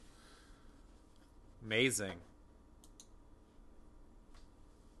Amazing.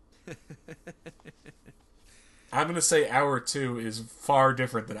 I'm going to say hour 2 is far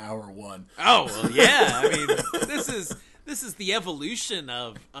different than hour 1. Oh, well, yeah. I mean, this is the evolution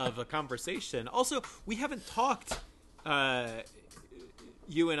of a conversation. Also, we haven't talked,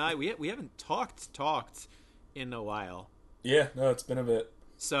 you and I, we haven't talked in a while. Yeah, no, it's been a bit.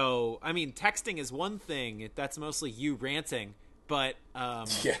 So, I mean, texting is one thing. That's mostly you ranting. But,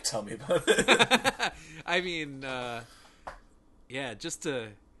 yeah, tell me about it. I mean, yeah,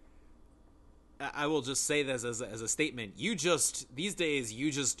 I will just say this as a statement. These days,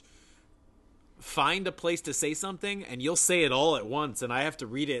 you just find a place to say something and you'll say it all at once. And I have to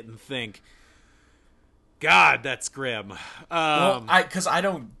read it and think, God, that's grim. Well,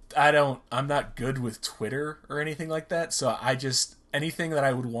 I'm not good with Twitter or anything like that. So anything that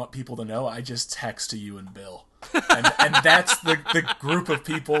I would want people to know, I just text to you and Bill. And that's the group of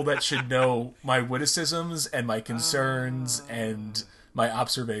people that should know my witticisms and my concerns and my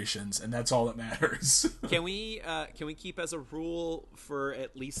observations, and that's all that matters. Can we keep as a rule for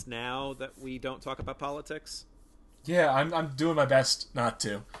at least now that we don't talk about politics? Yeah, I'm doing my best not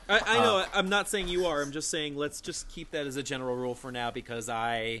to. I know. I'm not saying you are. I'm just saying let's just keep that as a general rule for now, because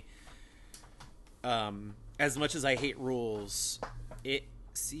as much as I hate rules, it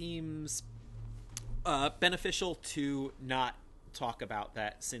seems beneficial to not talk about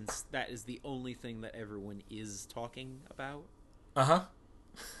that, since that is the only thing that everyone is talking about. Uh-huh.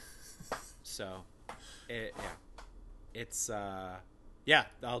 So,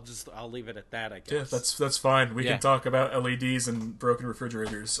 I'll leave it at that, I guess. Yeah, that's fine. We can talk about LEDs and broken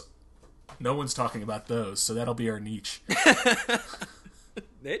refrigerators. No one's talking about those, so that'll be our niche.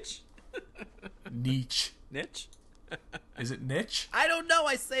 Niche? Niche. Niche? Is it niche? I don't know.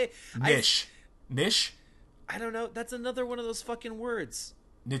 I say niche. Niche? I don't know. That's another one of those fucking words.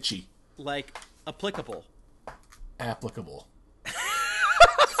 Niche. Like applicable. Applicable.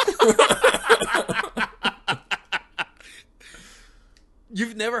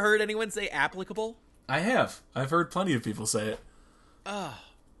 You've never heard anyone say applicable? I have. I've heard plenty of people say it. Oh,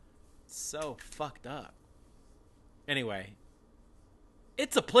 so fucked up. Anyway,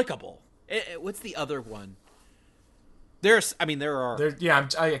 it's applicable. What's the other one? There are.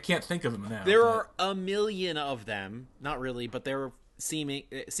 I can't think of them now. There are a million of them. Not really, but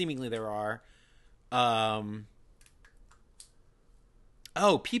seemingly there are.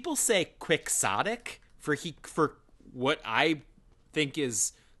 People say quixotic for what I think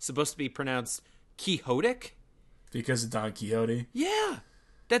is supposed to be pronounced quixotic. Because of Don Quixote? Yeah.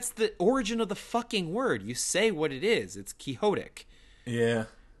 That's the origin of the fucking word. You say what it is. It's quixotic. Yeah.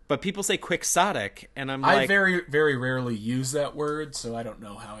 But people say quixotic, and I'm like... I very, very rarely use that word, so I don't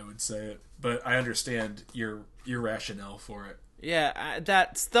know how I would say it. But I understand your rationale for it. Yeah,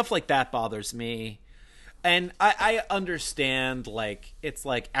 that stuff like that bothers me. And I understand, like, it's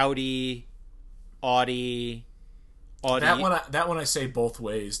like Audi. That one I say both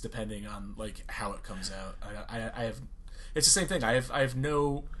ways, depending on, like, how it comes out. I have... It's the same thing. I have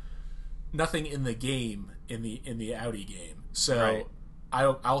nothing in the game, in the Audi game. So... Right.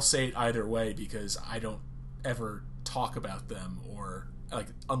 I'll say it either way, because I don't ever talk about them, or like,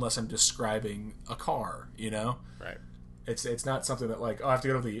 unless I'm describing a car, you know? Right. It's not something that, like, I have to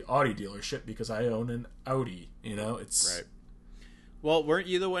go to the Audi dealership because I own an Audi, you know? It's right. Well, weren't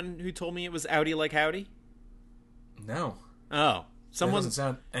you the one who told me it was Audi like howdy? No. Oh, that doesn't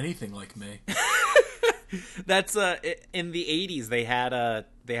sound anything like me. That's in the 80s they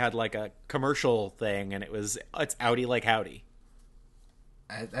had like a commercial thing, and it's Audi like howdy.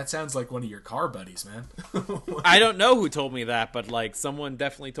 That sounds like one of your car buddies, man. I don't know who told me that, but, like, someone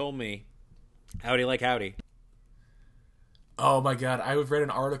definitely told me. Howdy like howdy. Oh my god, I read an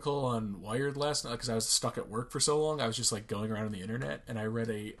article on Wired last night because I was stuck at work for so long. I was just, like, going around on the internet, and I read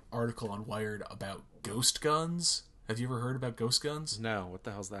a article on Wired about ghost guns. Have you ever heard about ghost guns? No, what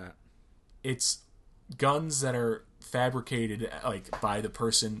the hell's that? It's guns that are fabricated, like, by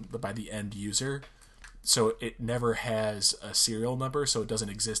the end user. So it never has a serial number, so it doesn't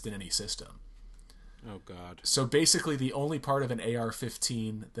exist in any system. Oh, God. So basically the only part of an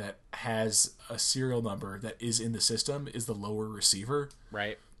AR-15 that has a serial number that is in the system is the lower receiver.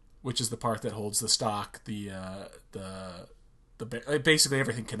 Right. Which is the part that holds the stock, basically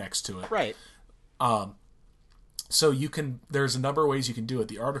everything connects to it. Right. So there's a number of ways you can do it.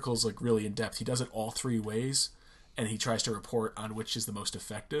 The article's, like, really in depth. He does it all three ways, and he tries to report on which is the most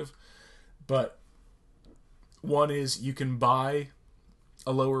effective. But one is you can buy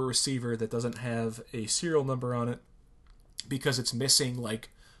a lower receiver that doesn't have a serial number on it because it's missing, like,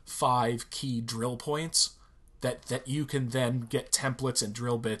 5 key drill points that you can then get templates and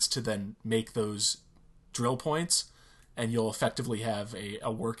drill bits to then make those drill points, and you'll effectively have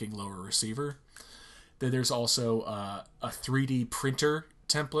a working lower receiver. Then there's also a 3D printer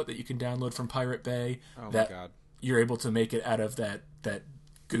template that you can download from Pirate Bay. Oh my that God. You're able to make it out of that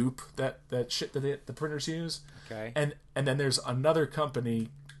goop that shit that the printers use. Okay. And then there's another company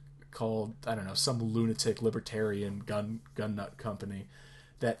called, I don't know, some lunatic libertarian gun nut company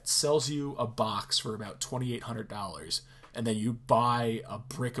that sells you a box for about $2,800, and then you buy a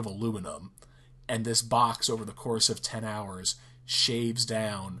brick of aluminum, and this box over the course of 10 hours shaves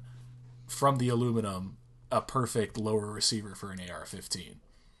down from the aluminum a perfect lower receiver for an AR-15.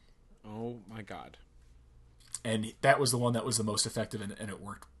 Oh my God. And that was the one that was the most effective, and it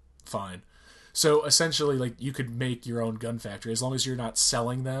worked fine. So essentially, like, you could make your own gun factory as long as you're not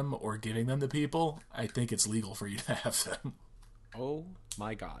selling them or giving them to people. I think it's legal for you to have them. Oh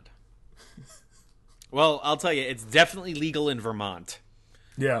my God. Well, I'll tell you, it's definitely legal in Vermont.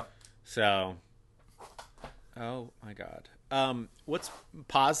 Yeah. So, oh my God. What's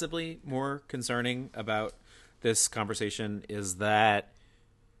possibly more concerning about this conversation is that,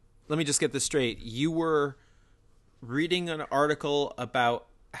 let me just get this straight. You were reading an article about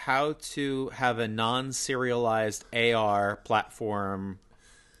how to have a non-serialized AR platform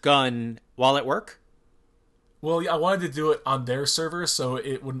gun while at work? Well, I wanted to do it on their server so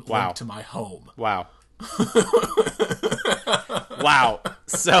it wouldn't link to my home. Wow. Wow.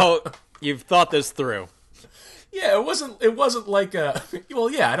 So you've thought this through. Yeah, it wasn't like a, well,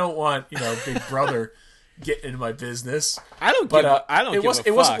 yeah, I don't want, Big Brother getting into my business. I don't give a fuck.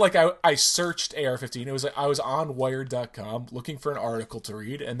 It wasn't like I searched AR-15. It was like I was on Wired.com looking for an article to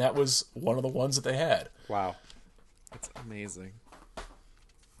read, and that was one of the ones that they had. Wow. That's amazing.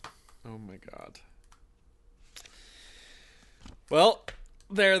 Oh my God. Well,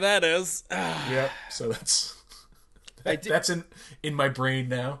 there that is. Yeah, so that's in my brain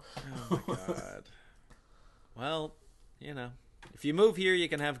now. Oh my God. Well, if you move here, you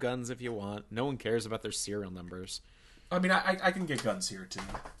can have guns if you want. No one cares about their serial numbers. I mean, I can get guns here, too.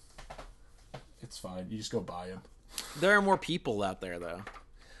 It's fine. You just go buy them. There are more people out there, though.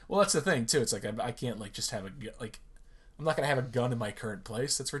 Well, that's the thing, too. It's like, I can't, just have I'm not going to have a gun in my current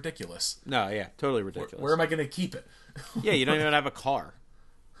place. That's ridiculous. No, yeah, totally ridiculous. Where am I going to keep it? Yeah, you don't even have a car.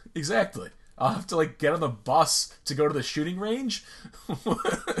 Exactly. I'll have to, get on the bus to go to the shooting range?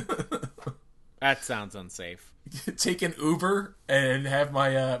 That sounds unsafe. Take an Uber and have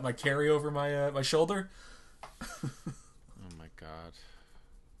my my carry over my shoulder? Oh my God.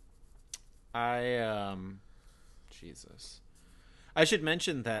 Jesus. I should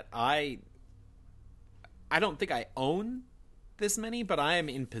mention that I don't think I own this many, but I am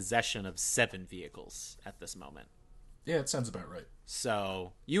in possession of 7 vehicles at this moment. Yeah, it sounds about right.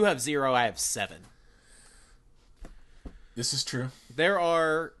 So, you have 0, I have 7. This is true. There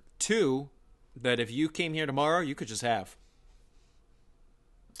are 2 that if you came here tomorrow, you could just have.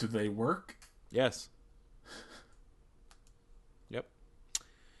 Do they work? Yes. Yep.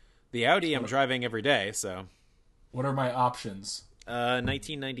 The Audi I'm driving every day, so. What are my options?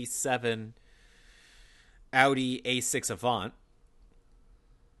 1997 Audi A6 Avant.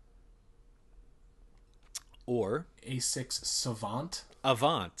 Or A6 Savant?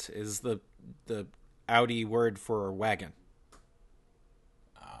 Avant is the Audi word for wagon.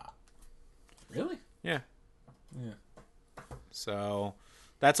 Really? Yeah. Yeah. So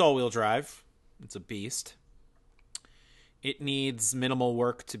that's all-wheel drive. It's a beast. It needs minimal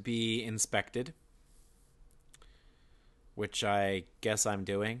work to be inspected, which I guess I'm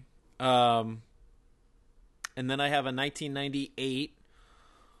doing. And then I have a 1998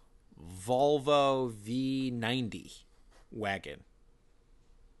 Volvo V90 wagon.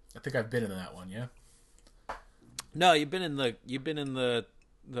 I think I've been in that one, yeah? No, you've been in the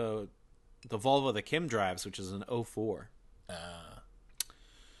Volvo that Kim drives, which is an 04.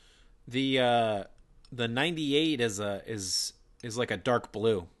 The 98 is like a dark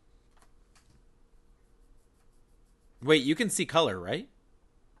blue. Wait, you can see color, right?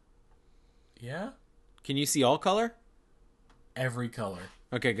 Yeah? Can you see all color? Every color.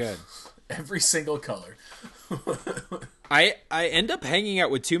 Okay, good. Every single color. I end up hanging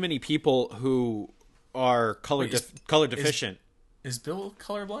out with too many people who are color deficient. Is Bill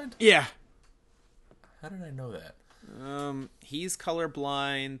colorblind? Yeah. How did I know that? He's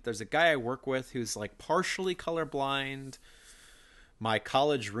colorblind. There's a guy I work with who's like partially colorblind. My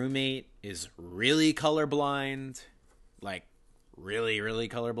college roommate is really colorblind. Like, really, really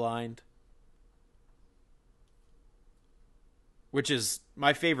colorblind. Which is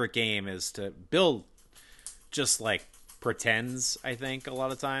my favorite game is to Bill just like pretends, I think, a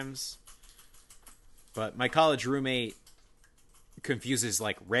lot of times. But my college roommate confuses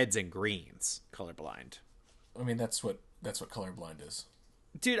like reds and greens colorblind. I mean, that's what colorblind is.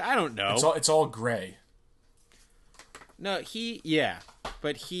 Dude, I don't know. It's all gray. No,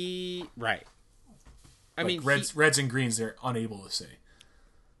 but right. I mean, reds and greens they're unable to see.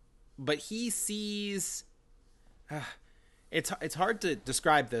 But he sees. It's hard to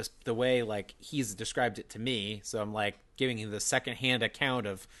describe this the way like he's described it to me. So I'm like giving you the secondhand account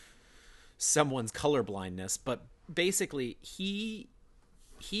of someone's colorblindness. But basically, he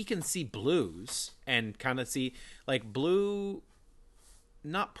can see blues and kind of see like blue,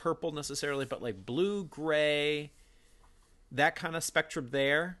 not purple necessarily, but like blue, gray, that kind of spectrum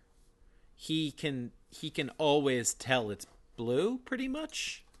there. He can always tell it's blue pretty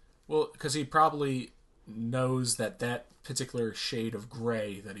much. Well, because he probably knows that particular shade of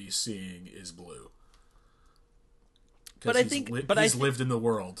gray that he's seeing is blue. But he's lived in the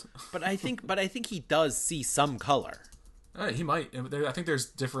world. But I think he does see some color. He might. I think there's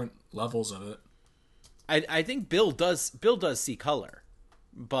different levels of it. I think Bill does see color,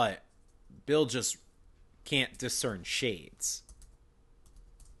 but Bill just can't discern shades.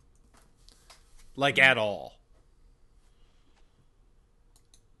 Like at all.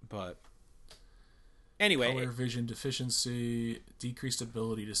 But anyway, color vision deficiency, decreased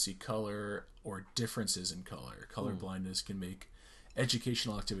ability to see color, or differences in color. Color blindness can make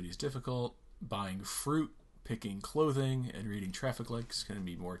educational activities difficult. Buying fruit, picking clothing, and reading traffic lights can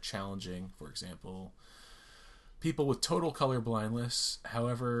be more challenging. For example, people with total color blindness,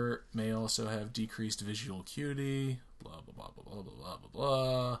 however, may also have decreased visual acuity. Blah blah blah blah blah blah blah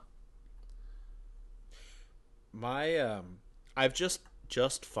blah. I've just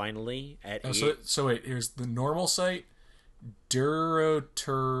finally at so wait, here's the normal site,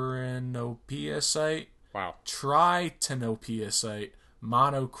 Duroturinopia site, wow, Tritanopia site,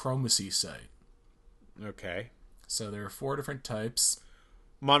 Monochromacy site. Okay. So there are 4 different types.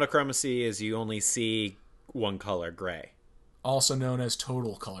 Monochromacy is you only see one color, gray. Also known as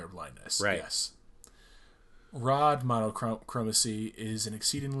total color blindness. Right. Yes. Rod monochromacy is an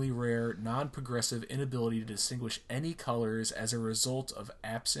exceedingly rare, non-progressive inability to distinguish any colors as a result of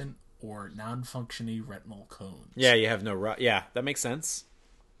absent or non-functioning retinal cones. Yeah, you have no rod. Yeah, that makes sense.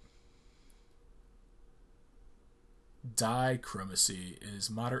 Dichromacy is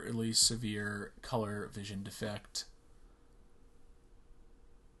moderately severe color vision defect.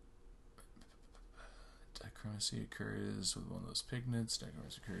 Dichromacy occurs with one of those pigments.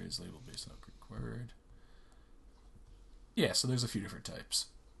 Dichromacy occurs labeled based on a Greek word. Yeah, so there's a few different types.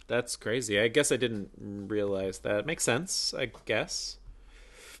 That's crazy. I guess I didn't realize that. Makes sense, I guess.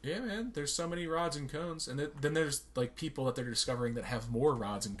 Yeah, man. There's so many rods and cones, and then there's like people that they're discovering that have more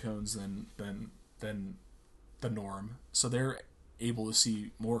rods and cones than the norm. So they're able to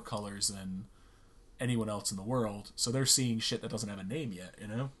see more colors than anyone else in the world. So they're seeing shit that doesn't have a name yet, you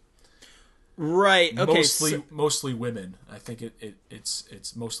know? Right. Okay. Mostly women. I think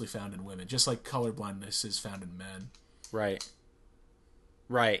it's mostly found in women, just like colorblindness is found in men. Right.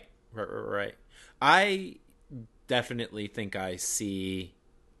 I definitely think I see.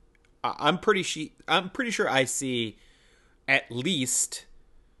 I'm pretty sure I see at least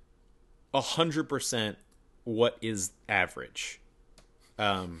 100% what is average,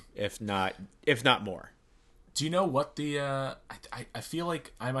 if not more. Do you know what the? I feel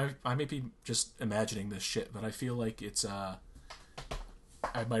like I might be just imagining this shit, but I feel like it's I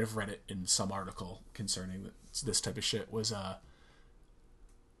might have read it in some article concerning this type of shit. Was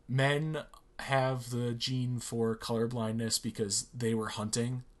men have the gene for colorblindness because they were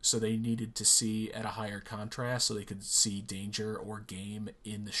hunting, so they needed to see at a higher contrast so they could see danger or game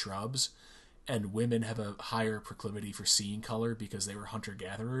in the shrubs, and women have a higher proclivity for seeing color because they were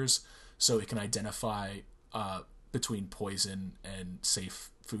hunter-gatherers, so it can identify between poison and safe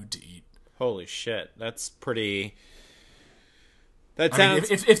food to eat. Holy shit, that's pretty. That sounds.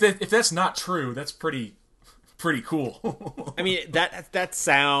 I mean, if that's not true, that's pretty cool. I mean, that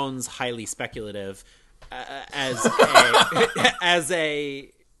sounds highly speculative. As a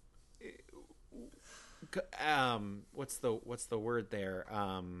what's the word there?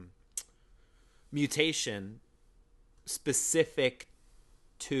 Mutation specific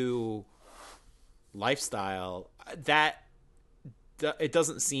to lifestyle. That it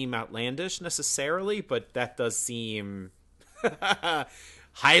doesn't seem outlandish necessarily, but that does seem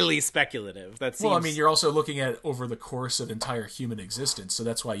highly speculative. That seems... Well, I mean, you're also looking at over the course of entire human existence, so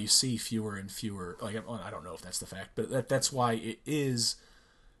that's why you see fewer and fewer. Like, I don't know if that's the fact, but that's why it is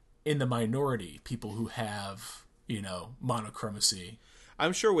in the minority people who have, monochromacy.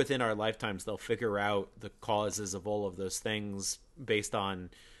 I'm sure within our lifetimes they'll figure out the causes of all of those things based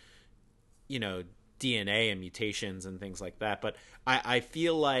on, DNA and mutations and things like that. But I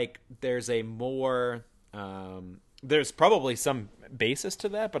feel like there's a more there's probably some basis to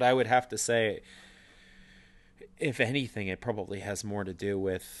that, but I would have to say, if anything, it probably has more to do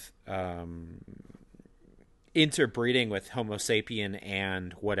with interbreeding with Homo sapien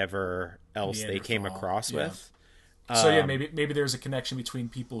and whatever else they came across with. So yeah, maybe there's a connection between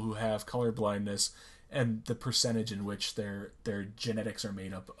people who have color blindness and the percentage in which their genetics are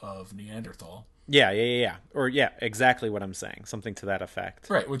made up of Neanderthal. Yeah. Or yeah, exactly what I'm saying. Something to that effect.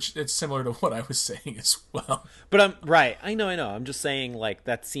 Right, which it's similar to what I was saying as well. But I'm right. I know. I'm just saying, like,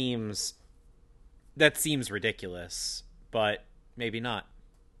 that seems ridiculous, but maybe not.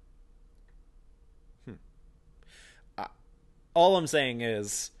 All I'm saying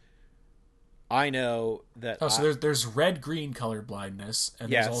is, I know that. Oh, so there's red-green color blindness, and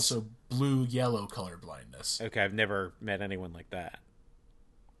Yes. there's also blue-yellow color blindness. Okay, I've never met anyone like that.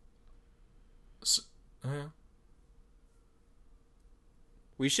 So,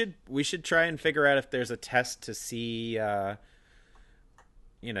 We should try and figure out if there's a test to see, to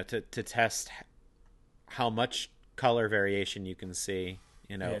test how much color variation you can see.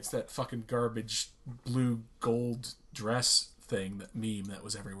 yeah, it's that fucking garbage blue gold dress thing, that meme that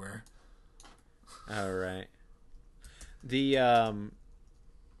was everywhere. All right. The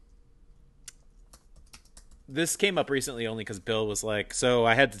this came up recently only because Bill was like, so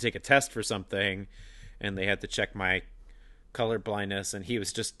I had to take a test for something, and they had to check my color blindness, and he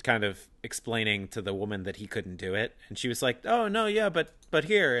was just kind of explaining to the woman that he couldn't do it, and she was like, oh no, yeah, but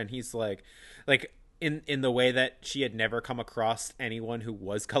here, and he's like in the way that she had never come across anyone who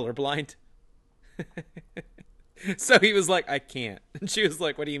was colorblind. So he was like, I can't, and she was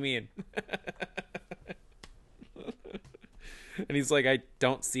like, what do you mean? And he's like, I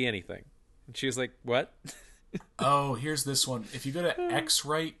don't see anything, and she was like, what? Oh, here's this one. If you go to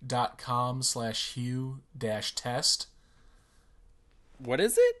xrite.com/hue-test, What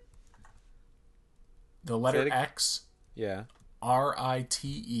is it? the letter X, Yeah.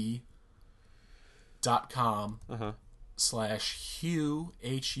 RITE.com /hue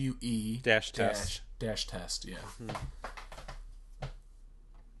HUE Dash test. dash test. Yeah.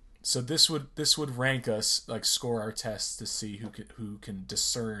 So this would rank us, like, score our tests to see who can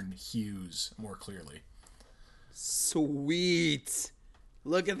discern hues more clearly. Sweet.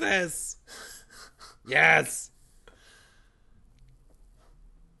 Look at this. Yes.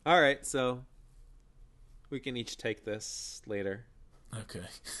 All right, so we can each take this later. Okay.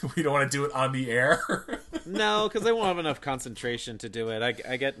 We don't want to do it on the air. No, because I won't have enough concentration to do it.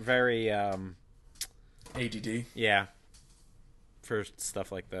 I get very ADD. yeah, for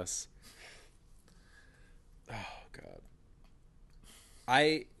stuff like this. Oh god.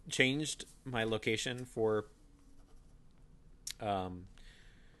 I changed my location for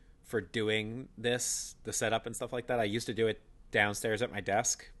doing this, the setup and stuff like that. I used to do it downstairs at my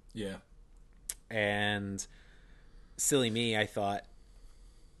desk. Yeah. And silly me, I thought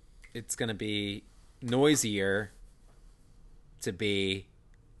it's going to be noisier to be,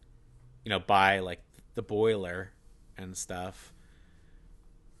 by like the boiler and stuff.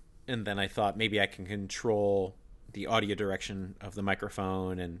 And then I thought maybe I can control the audio direction of the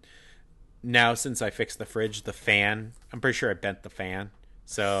microphone. And now, since I fixed the fridge, the fan, I'm pretty sure I bent the fan.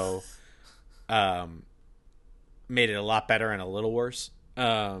 So, made it a lot better and a little worse.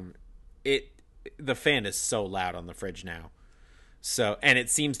 The fan is so loud on the fridge now. So, and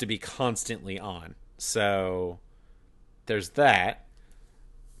it seems to be constantly on. So there's that.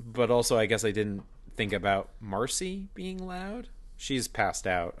 But also, I guess I didn't think about Marcy being loud. She's passed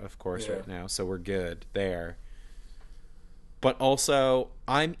out, of course, right now. So we're good there. But also,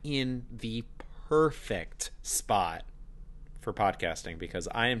 I'm in the perfect spot for podcasting because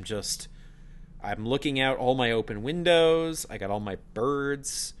I'm looking out all my open windows. I got all my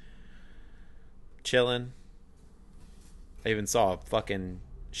birds chilling. I even saw a fucking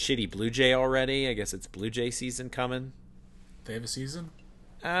shitty blue jay already. I guess it's blue jay season coming. They have a season?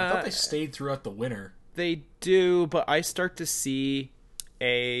 I thought they stayed throughout the winter. They do, but I start to see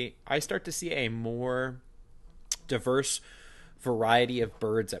a more diverse variety of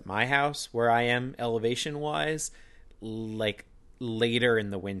birds at my house where I am elevation wise, like later in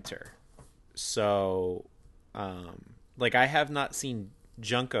the winter. So, I have not seen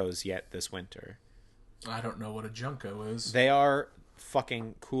juncos yet this winter. I don't know what a junco is. They are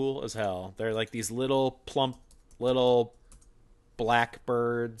fucking cool as hell. They're like these little plump little black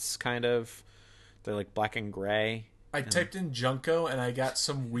birds, kind of. They're like black and gray. I typed in junco and I got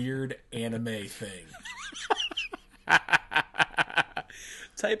some weird anime thing.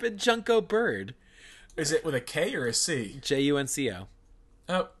 Type in junco bird. Is it with a K or a C? Junco.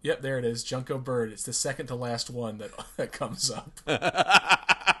 Oh, yep, there it is. Junco bird. It's the second to last one that comes up.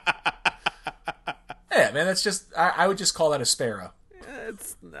 Yeah, man, that's just I would just call that a sparrow.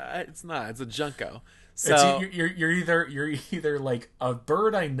 It's not. It's a junco. It's So you're either like a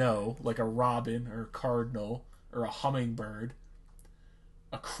bird I know, like a robin or a cardinal or a hummingbird,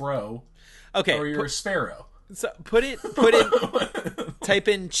 a crow, okay, or you're a sparrow. so type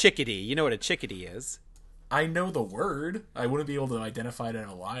in chickadee. You know what a chickadee is. I know the word. I wouldn't be able to identify it in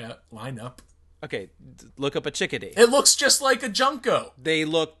a lineup. Okay, look up a chickadee. It looks just like a junco. They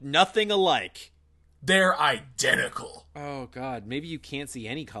look nothing alike. They're identical. Oh god, maybe you can't see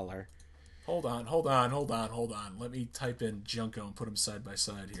any color. Hold on. Let me type in junco and put them side by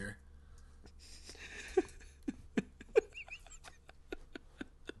side here.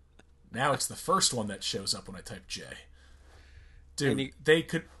 Now it's the first one that shows up when I type J. Dude,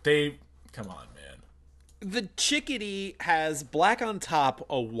 come on, man. The chickadee has black on top,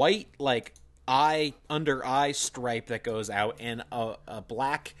 a white like under eye stripe that goes out, and a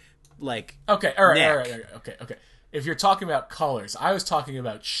black like okay, all neck. right, okay. If you're talking about colors, I was talking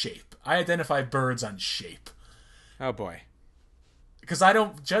about shape. I identify birds on shape. Oh boy. Because I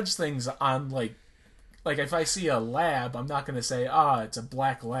don't judge things on like if I see a lab, I'm not going to say, it's a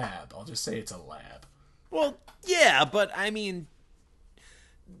black lab. I'll just say it's a lab. Well, yeah, but I mean,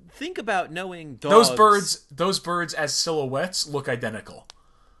 think about knowing dogs. Those birds as silhouettes look identical.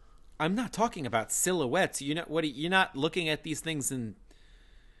 I'm not talking about silhouettes. You're not looking at these things in.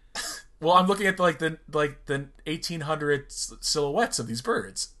 Well, I'm looking at the 1800 silhouettes of these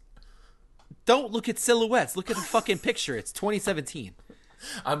birds. Don't look at silhouettes. Look at the fucking picture. It's 2017.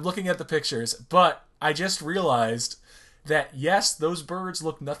 I'm looking at the pictures, but I just realized that yes, those birds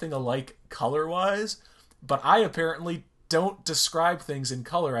look nothing alike color-wise, but I apparently don't describe things in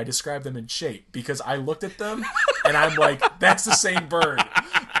color. I describe them in shape because I looked at them and I'm like, that's the same bird.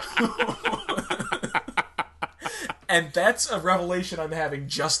 And that's a revelation I'm having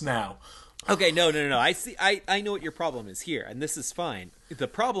just now. Okay, no. I see. I know what your problem is here, and this is fine. The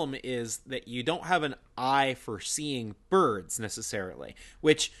problem is that you don't have an eye for seeing birds necessarily,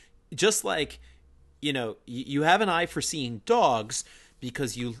 which just like, you have an eye for seeing dogs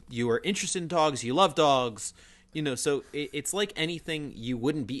because you are interested in dogs, you love dogs, so it's like anything you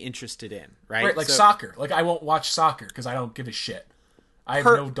wouldn't be interested in, right? Right, like soccer. Like I won't watch soccer because I don't give a shit. I have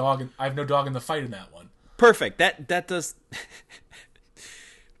no dog in the fight in that one. Perfect. That does.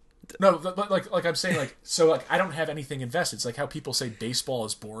 No, like I'm saying, I don't have anything invested. It's like how people say baseball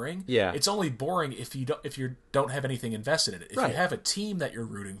is boring. Yeah, it's only boring if you don't have anything invested in it. If right. you have a team that you're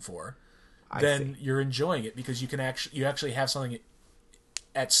rooting for, then you're enjoying it because you actually have something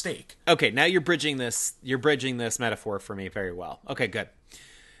at stake. Okay, now you're bridging this metaphor for me very well. Okay, good.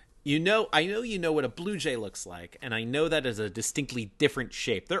 I know you know what a blue jay looks like, and I know that is a distinctly different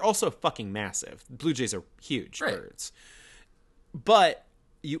shape. They're also fucking massive. Blue jays are huge birds. But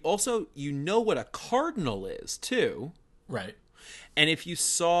you also, know what a cardinal is, too. Right. And if you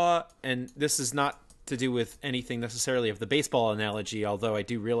saw, and this is not to do with anything necessarily of the baseball analogy, although I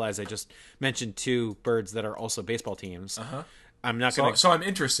do realize I just mentioned two birds that are also baseball teams. Uh-huh. I'm not going to... So I'm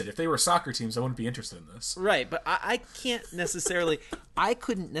interested. If they were soccer teams, I wouldn't be interested in this. Right, but I can't necessarily... I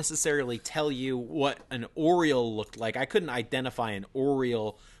couldn't necessarily tell you what an oriole looked like. I couldn't identify an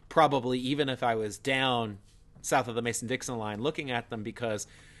oriole, probably, even if I was down south of the Mason-Dixon line looking at them, because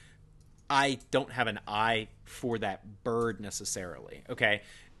I don't have an eye for that bird necessarily, okay?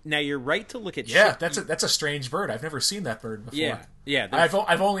 Now, you're right to look at... Yeah, that's a strange bird. I've never seen that bird before. Yeah.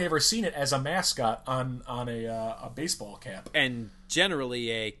 I've only ever seen it as a mascot on a baseball cap. And generally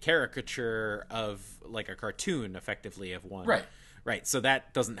a caricature of, like, a cartoon, effectively, of one. Right, so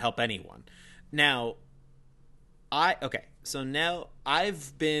that doesn't help anyone. Now, so now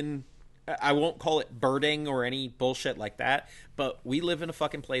I've been... I won't call it birding or any bullshit like that, but we live in a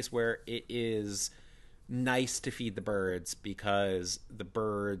fucking place where it is nice to feed the birds because the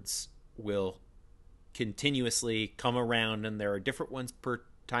birds will continuously come around, and there are different ones per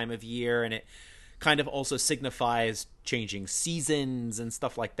time of year, and it kind of also signifies changing seasons and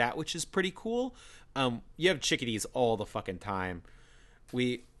stuff like that, which is pretty cool. You have chickadees all the fucking time.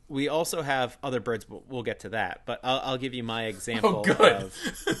 We also have other birds, but we'll get to that. But I'll give you my example. Oh, good.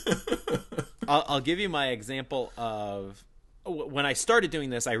 I'll give you my example of when I started doing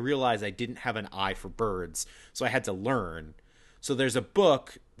this. I realized I didn't have an eye for birds, so I had to learn. So there's a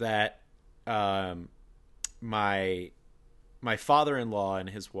book that my father-in-law and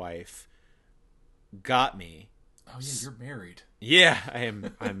his wife got me. Oh yeah, you're married. Yeah,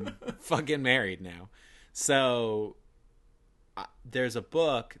 I'm fucking married now. So there's a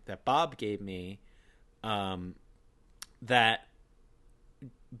book that Bob gave me that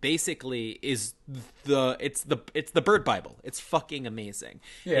basically is it's the Bird Bible. It's fucking amazing.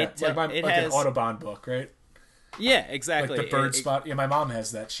 Yeah, it like has, an Audubon book, right? Yeah, exactly. Like the bird spot. Yeah, my mom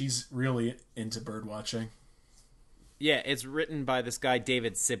has that. She's really into bird watching. Yeah, it's written by this guy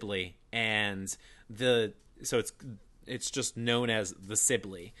David Sibley, and it's just known as the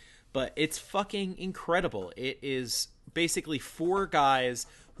Sibley, but it's fucking incredible. It is basically 4 guys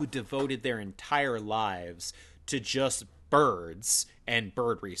who devoted their entire lives to just birds and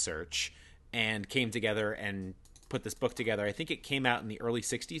bird research, and came together and put this book together. I think it came out in the early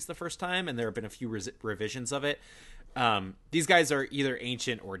 60s the first time, and there have been a few revisions of it. These guys are either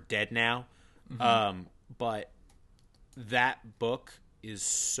ancient or dead now. But that book is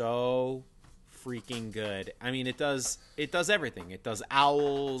so freaking good. I mean, it does everything. It does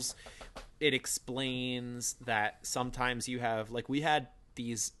owls. It explains that sometimes you have, like, we had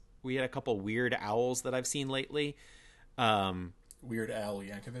a couple weird owls that I've seen lately. Weird Al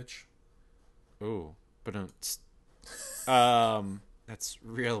Yankovic. Ooh, but that's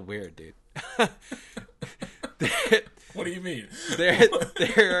real weird, dude. What do you mean?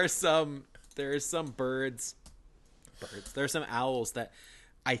 There are some birds. There are some owls that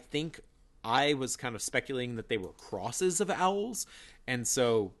I think I was kind of speculating that they were crosses of owls, and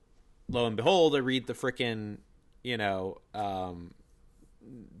so lo and behold, I read the frickin',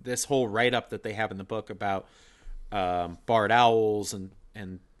 this whole write-up that they have in the book about barred owls and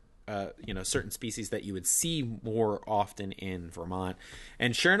certain species that you would see more often in Vermont.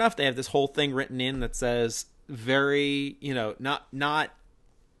 And sure enough, they have this whole thing written in that says very, not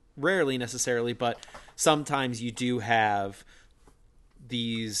rarely necessarily, but sometimes you do have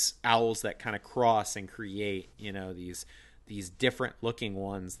these owls that kind of cross and create, these different looking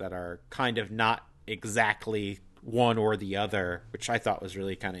ones that are kind of not exactly one or the other, which I thought was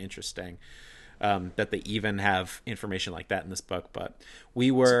really kind of interesting. That they even have information like that in this book. But is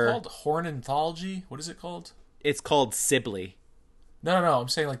it called Hornithology? What is it called? It's called Sibley. No. I'm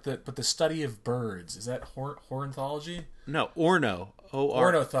saying the study of birds. Is that ornithology? No, orno.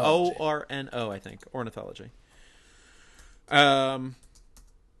 Ornithology. ORNO, I think. Ornithology. What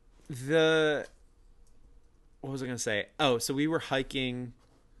was I going to say? Oh, so we were hiking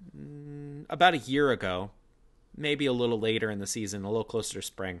about a year ago, maybe a little later in the season, a little closer to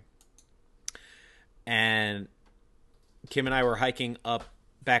spring. And Kim and I were hiking up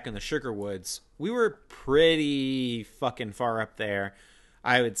back in the Sugar Woods. We were pretty fucking far up there.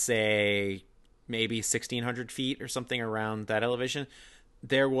 I would say maybe 1,600 feet or something around that elevation.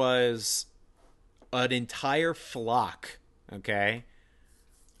 There was an entire flock, okay?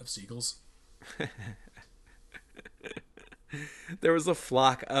 Of seagulls? There was a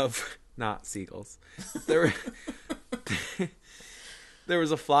flock of... not seagulls. There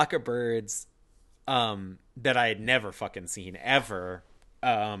was a flock of birds that I had never fucking seen ever.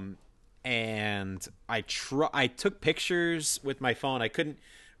 And I took pictures with my phone. I couldn't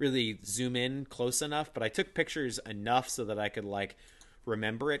really zoom in close enough, but I took pictures enough so that I could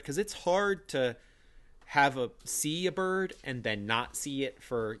remember it, because it's hard to see a bird and then not see it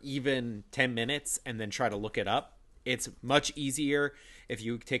for even 10 minutes and then try to look it up. It's much easier if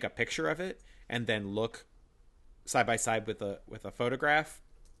you take a picture of it and then look side by side with a photograph,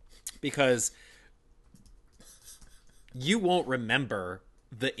 because you won't remember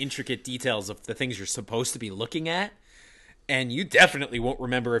the intricate details of the things you're supposed to be looking at, and you definitely won't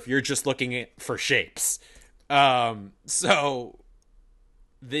remember if you're just looking for shapes. So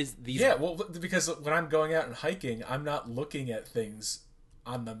these because when I'm going out and hiking, I'm not looking at things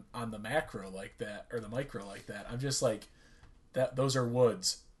on the macro like that, or the micro like that. I'm just like, that those are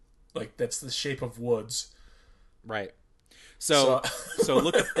woods, like that's the shape of woods, right? So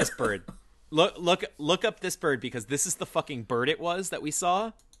look at this bird. Look up this bird, because this is the fucking bird it was that we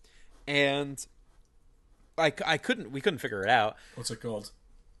saw, and we couldn't figure it out. What's it called?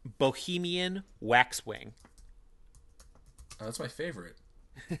 Bohemian waxwing. Oh, that's my favorite.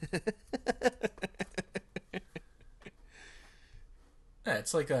 Yeah,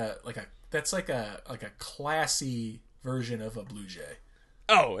 it's like a classy version of a blue jay.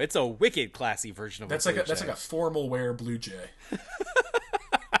 Oh, it's a wicked classy version of that's a blue jay. That's like a formal wear blue jay.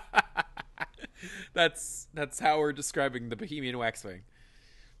 That's how we're describing the Bohemian waxwing.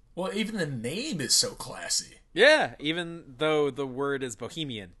 Well, even the name is so classy. Yeah, even though the word is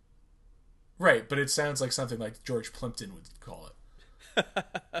Bohemian. Right, but it sounds like something like George Plimpton would call it.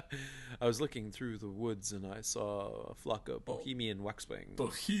 I was looking through the woods and I saw a flock of Bohemian waxwing.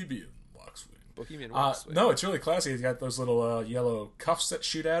 Bohemian waxwing. Bohemian waxwing. No, it's really classy. It's got those little yellow cuffs that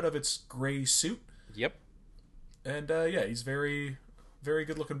shoot out of its gray suit. Yep. And he's very very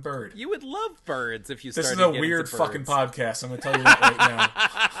good looking bird. You would love birds if you This started is a getting weird into fucking birds. podcast. I'm going to tell you that right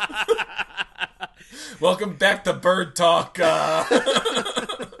now. Welcome back to Bird Talk.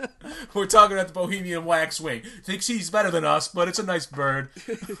 We're talking about the Bohemian Waxwing. Thinks he's better than us, but it's a nice bird.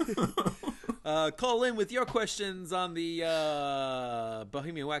 Call in with your questions on the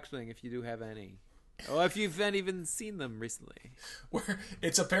Bohemian Waxwing if you do have any. Or if you've even seen them recently.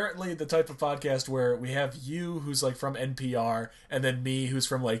 It's apparently the type of podcast where we have you, who's like from NPR, and then me, who's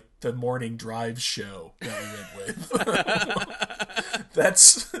from like the morning drive show that we went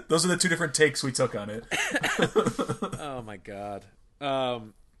with. Those are the two different takes we took on it. Oh my god.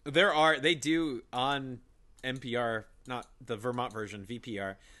 They do on NPR, not the Vermont version,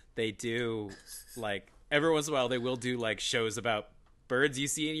 VPR, they do like every once in a while they will do like shows about birds you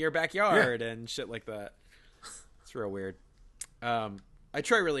see in your backyard and shit like that. It's real weird. I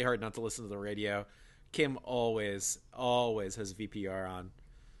try really hard not to listen to the radio. Kim always has VPR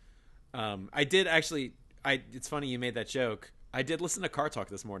on. I did actually. It's funny you made that joke. I did listen to Car Talk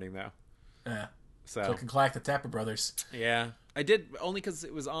this morning though. Yeah. So Click and Clack, the Tapper Brothers. yeah, I did only because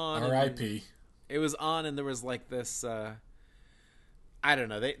it was on. R.I.P. It was on, and there was like this. I don't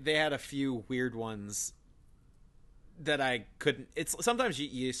know. They had a few weird ones that I couldn't. It's sometimes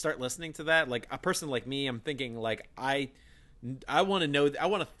you start listening to that. Like a person like me, I'm thinking like I want to know. I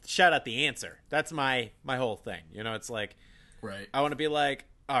want to shout out the answer. That's my whole thing. You know, it's like Right. I want to be like,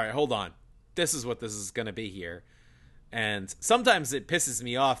 all right, hold on. This is what this is going to be here. And sometimes it pisses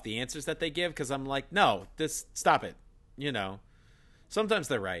me off the answers that they give because I'm like, no, stop it. You know, sometimes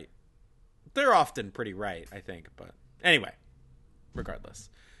they're right. They're often pretty right, I think. But anyway, regardless,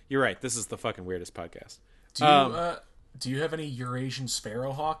 you're right. This is the fucking weirdest podcast. Do you have any Eurasian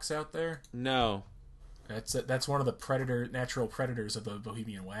sparrowhawks out there? No. That's one of the natural predators of the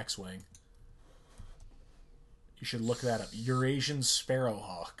Bohemian waxwing. You should look that up. Eurasian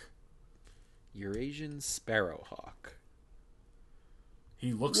sparrowhawk. Eurasian sparrowhawk.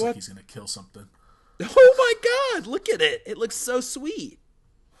 He looks like he's gonna kill something. Oh my god, look at it. It looks so sweet.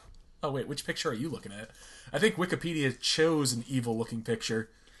 Oh wait, which picture are you looking at? I think Wikipedia chose an evil looking picture.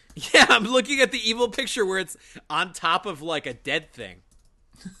 Yeah, I'm looking at the evil picture where it's on top of like a dead thing.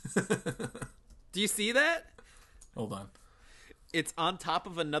 Do you see that? Hold on. It's on top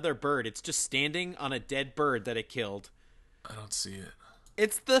of another bird. It's just standing on a dead bird that it killed. I don't see it.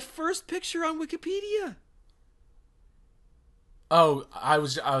 It's the first picture on Wikipedia. Oh,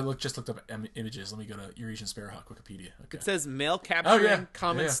 just looked up images. Let me go to Eurasian sparrowhawk Wikipedia. Okay. It says male capturing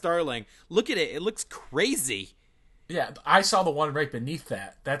common Yeah. starling. Look at it. It looks crazy. Yeah, I saw the one right beneath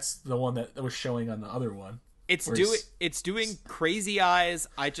that. That's the one that was showing on the other one. It's doing crazy eyes.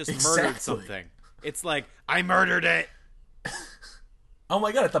 I just murdered Exactly. something. It's like I murdered it. Oh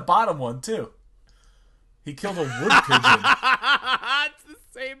my god, at the bottom one too. He killed a wood pigeon. It's the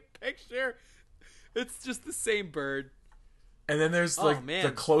same picture. It's just the same bird. And then there's like man.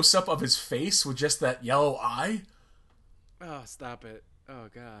 the close up of his face with just that yellow eye. Oh, stop it. Oh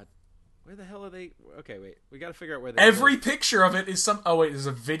god. Where the hell are they? Okay, wait. We got to figure out where they Every live. picture of it is some. Oh wait, there's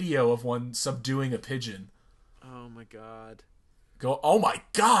a video of one subduing a pigeon. Oh my god. Oh my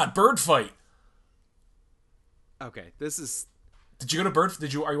god, bird fight. Okay, this is Did you go to bird?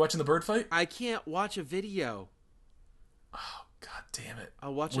 Are you watching the bird fight? I can't watch a video. Oh god damn it!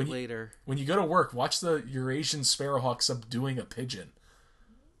 I'll watch it later. When you go to work, watch the Eurasian sparrowhawk subduing a pigeon.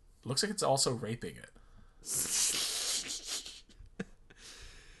 Looks like it's also raping it.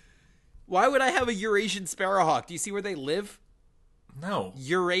 Why would I have a Eurasian sparrowhawk? Do you see where they live? No.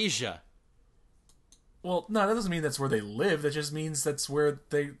 Eurasia. Well, no, that doesn't mean that's where they live. That just means that's where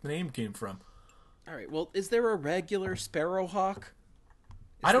the name came from. All right. Well, is there a regular sparrowhawk?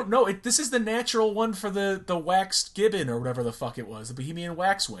 I don't know. This is the natural one for the waxed gibbon or whatever the fuck it was, the Bohemian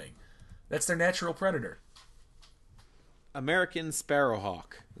waxwing. That's their natural predator. American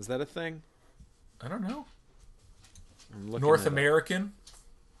sparrowhawk. Is that a thing? I don't know. I'm looking North it up. American.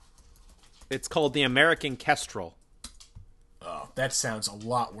 It's called the American kestrel. Oh, that sounds a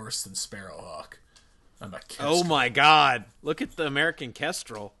lot worse than sparrowhawk. I'm a kestrel. Oh my god. Look at the American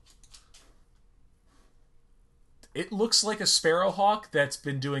kestrel. It looks like a sparrowhawk that's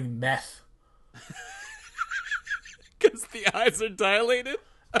been doing meth. Because the eyes are dilated?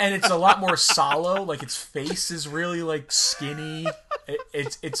 And it's a lot more sallow. Like, its face is really, like, skinny.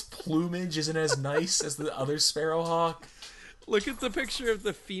 Its plumage isn't as nice as the other sparrowhawk. Look at the picture of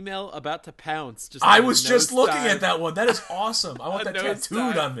the female about to pounce. I was just looking at that one. That is awesome. I want A that nose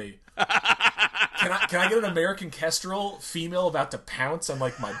tattooed dive. on me. Can I get an American kestrel female about to pounce on,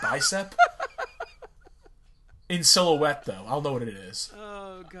 like, my bicep? In silhouette, though. I'll know what it is.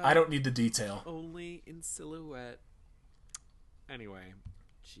 Oh god. I don't need the detail. Only in silhouette. Anyway,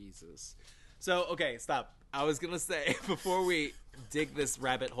 Jesus. So, okay, stop. I was going to say, before we dig this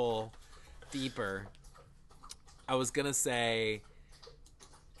rabbit hole deeper, I was going to say,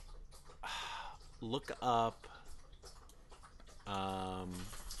 look up, oh,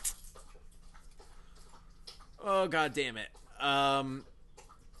 God damn it. I'll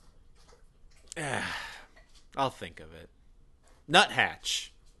think of it. Nuthatch.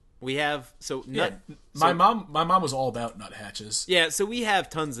 We have my mom was all about nuthatches. Yeah, so we have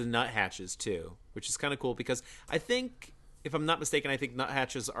tons of nuthatches too, which is kind of cool because I think, if I'm not mistaken, I think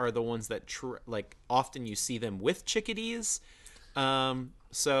nuthatches are the ones that often you see them with chickadees.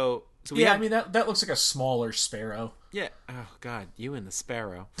 So we have, I mean that looks like a smaller sparrow. Yeah. Oh God, you and the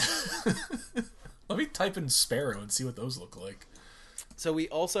sparrow. Let me type in sparrow and see what those look like. So we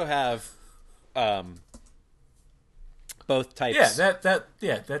also have both types.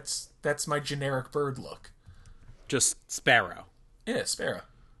 Yeah, that's my generic bird look. Just sparrow. Yeah, sparrow.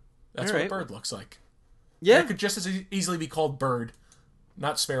 That's what a bird looks like. Yeah. It could just as easily be called bird.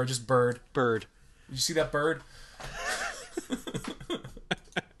 Not sparrow, just bird. Bird. Did you see that bird?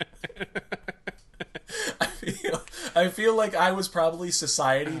 I feel like I was probably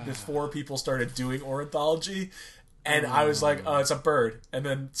society before people started doing ornithology. And I was like, oh, it's a bird. And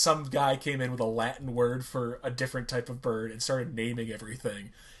then some guy came in with a Latin word for a different type of bird and started naming everything.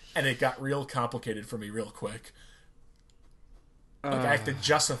 And it got real complicated for me real quick. Like, I have to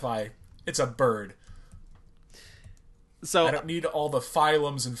justify it's a bird. So I don't need all the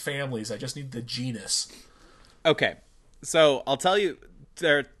phylums and families. I just need the genus. Okay. So I'll tell you,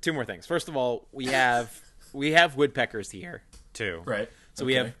 there are two more things. First of all, we have woodpeckers here, too. Right. So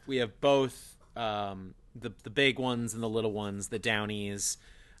we have both... the big ones and the little ones, the downies,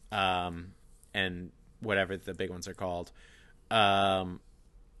 and whatever the big ones are called.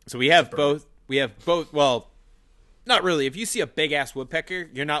 So we have both. We have both. Well, not really. If you see a big ass woodpecker,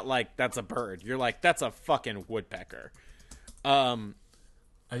 you're not like, that's a bird. You're like, that's a fucking woodpecker. I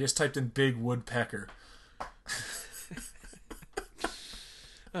just typed in big woodpecker.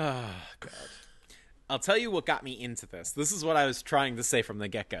 Oh God. I'll tell you what got me into this. This is what I was trying to say from the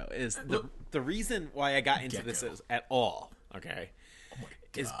get-go. Is the reason why I got into this is at all, okay? Oh my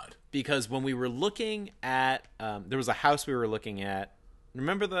God. Is because when we were looking at, there was a house we were looking at.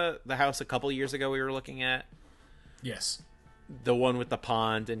 Remember the house a couple years ago we were looking at? Yes. The one with the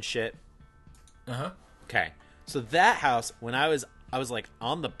pond and shit? Uh-huh. Okay. So that house, when I was like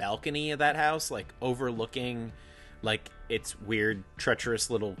on the balcony of that house, like overlooking like its weird, treacherous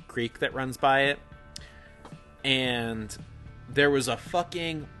little creek that runs by it. And there was a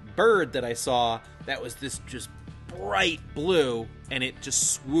fucking bird that I saw that was this just bright blue, and it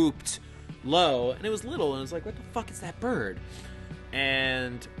just swooped low, and it was little, and I was like, what the fuck is that bird?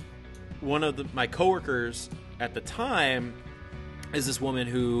 And one of my coworkers at the time is this woman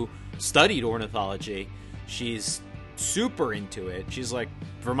who studied ornithology. She's super into it. She's like,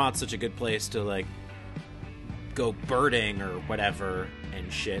 Vermont's such a good place to like go birding or whatever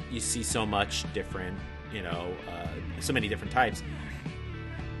and shit. You see so much different, so many different types.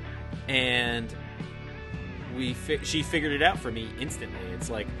 And she figured it out for me instantly. It's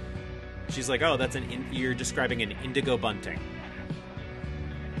like, she's like, oh, you're describing an indigo bunting.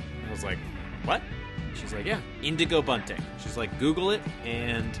 I was like, what? She's like, yeah, indigo bunting. She's like, Google it,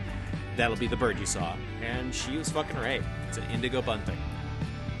 and that'll be the bird you saw. And she was fucking right. It's an indigo bunting.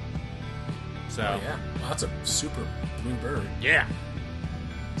 So, oh, yeah. Well, that's a super blue bird. Yeah.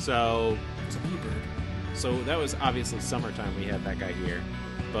 So, it's a blue bird. So that was obviously summertime we had that guy here.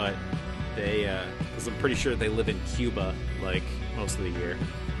 But they, because I'm pretty sure they live in Cuba, like, most of the year.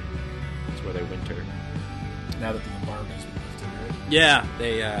 That's where they winter. Now that the embargo's been lifted, right? Yeah,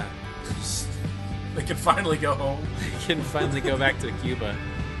 they can finally go home. They can finally go back to Cuba.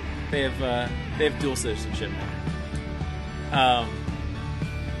 They have dual citizenship now.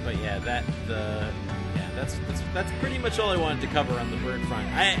 But yeah, that's pretty much all I wanted to cover on the bird front.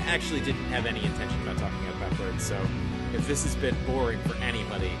 I actually didn't have any intention about talking about birds, so if this has been boring for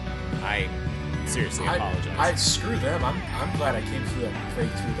anybody, I seriously apologize. Screw them. I'm glad I came through that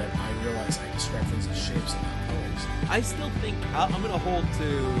breakthrough that I realized I describe things as shapes and not colors. I still think I'm going to hold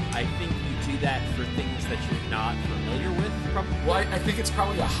to. I think you do that for things that you're not familiar with. Probably. Well, I think it's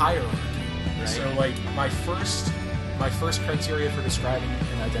probably a hierarchy. Right. So, like, my first criteria for describing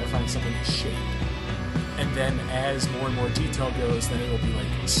and identifying something is shape, and then as more and more detail goes, then it'll be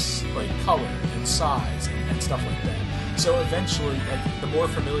like color and size and stuff like that. So eventually, like, the more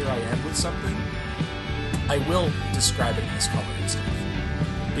familiar I am with something, I will describe it as color and stuff,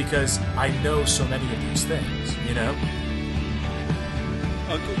 because I know so many of these things, you know?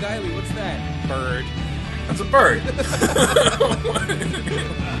 Uncle Guiley, what's that? Bird. That's a bird.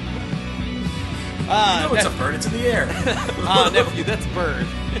 No, it's a bird. It's in the air. Nephew, that's bird.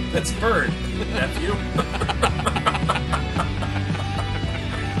 That's bird, nephew.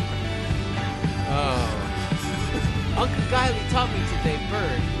 Uncle Guiley taught me today,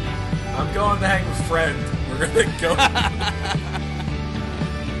 bird. I'm going to hang with friend. We're gonna go.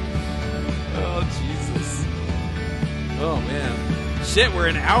 Oh, Jesus. Oh, man. Shit, we're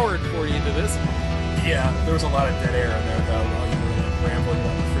an hour and 40 into this one. Yeah, there was a lot of dead air in there, though, while you were rambling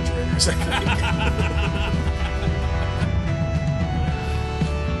about refrigerators.